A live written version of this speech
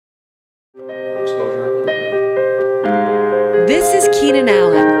This is Keenan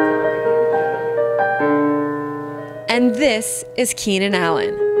Allen. And this is Keenan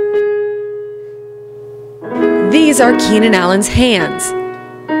Allen. These are Keenan Allen's hands.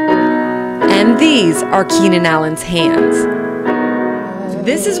 And these are Keenan Allen's hands.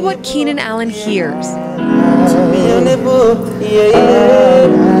 This is what Keenan Allen hears.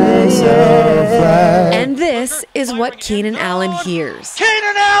 And this is what Keenan Allen hears.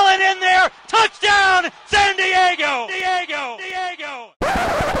 Keenan Allen in there! Touchdown, San Diego! Diego!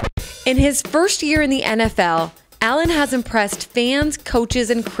 In his first year in the NFL, Allen has impressed fans, coaches,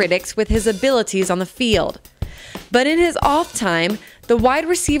 and critics with his abilities on the field. But in his off time, the wide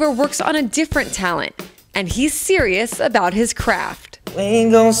receiver works on a different talent, and he's serious about his craft. We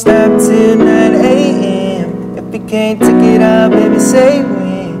ain't gonna stop till 9 a.m. If we can't take it out, baby, say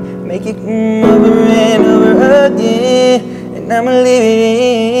when. Make it over and over again. And I'ma leave it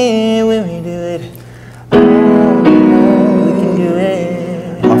in when we do it. Oh, we can do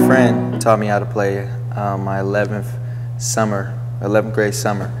it. My friend taught me how to play my 11th grade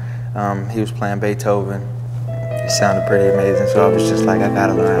summer. He was playing Beethoven. It sounded pretty amazing, so I was just like, I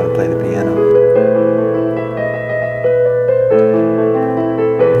gotta learn how to play the piano.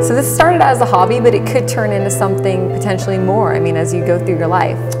 So this started as a hobby, but it could turn into something potentially more, I mean, as you go through your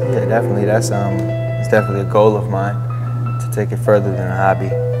life. Yeah, definitely. It's definitely a goal of mine to take it further than a hobby.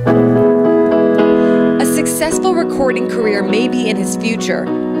 A successful recording career may be in his future,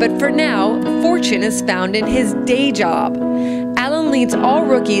 but for now, fortune is found in his day job. Allen leads all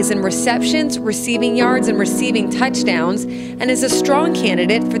rookies in receptions, receiving yards, and receiving touchdowns, and is a strong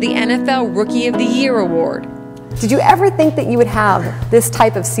candidate for the NFL Rookie of the Year award. Did you ever think that you would have this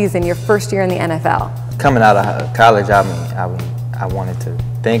type of season your first year in the NFL? Coming out of college, I wanted to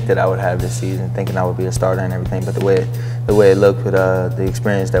think that I would have this season, thinking I would be a starter and everything, but the way it looked with the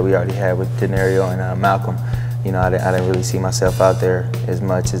experience that we already had with Denario and Malcolm, you know, I didn't really see myself out there as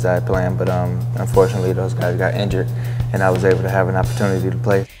much as I had planned, but unfortunately those guys got injured and I was able to have an opportunity to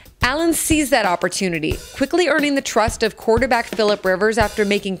play. Allen seized that opportunity, quickly earning the trust of quarterback Phillip Rivers after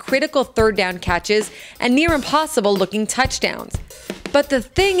making critical third down catches and near impossible looking touchdowns. But the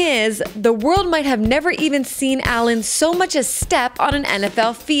thing is, the world might have never even seen Allen so much as step on an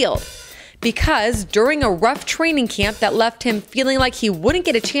NFL field. Because during a rough training camp that left him feeling like he wouldn't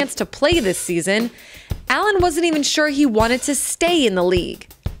get a chance to play this season, Allen wasn't even sure he wanted to stay in the league.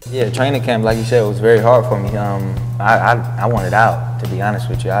 Yeah, training camp, like you said, was very hard for me. I wanted out, to be honest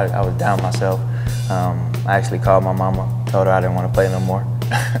with you. I was down myself. I actually called my mama, told her I didn't want to play no more.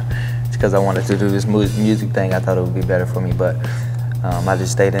 It's because I wanted to do this music thing. I thought it would be better for me, but I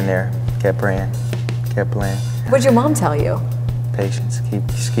just stayed in there, kept praying, kept playing. What did your mom tell you? Patience,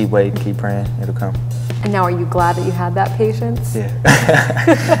 just keep waiting, keep praying, it'll come. And now are you glad that you had that patience? Yeah,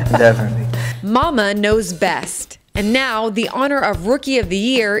 definitely. Mama knows best. And now the honor of Rookie of the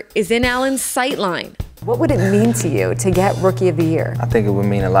Year is in Allen's sightline. What would it mean to you to get Rookie of the Year? I think it would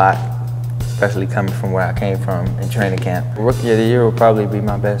mean a lot, especially coming from where I came from in training camp. Rookie of the Year would probably be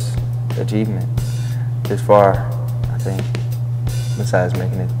my best achievement this far, I think, besides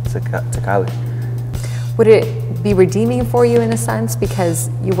making it to college. Would it be redeeming for you in a sense because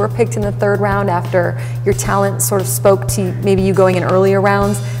you were picked in the 3rd round after your talent sort of spoke to maybe you going in earlier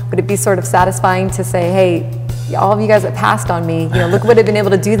rounds? Would it be sort of satisfying to say, hey, all of you guys that passed on me, you know, look what I've been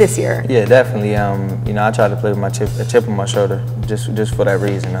able to do this year? Yeah, definitely. You know, I tried to play with a chip on my shoulder just for that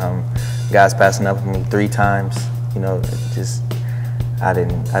reason. Guys passing up on me 3 times, you know, I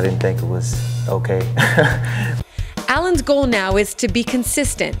didn't think it was okay. Allen's goal now is to be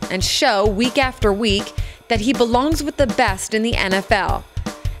consistent and show week after week that he belongs with the best in the NFL.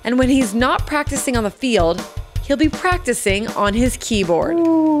 And when he's not practicing on the field, he'll be practicing on his keyboard.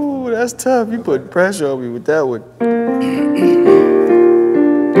 Ooh, that's tough. You put pressure on me with that one.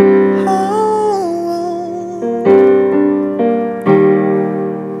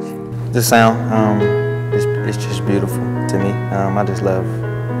 The sound, it's just beautiful to me. I just love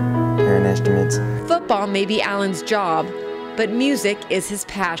hearing instruments. Football may be Allen's job, but music is his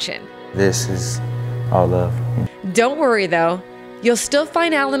passion. This is all love. Don't worry though, you'll still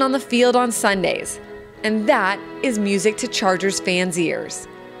find Allen on the field on Sundays. And that is music to Chargers fans' ears.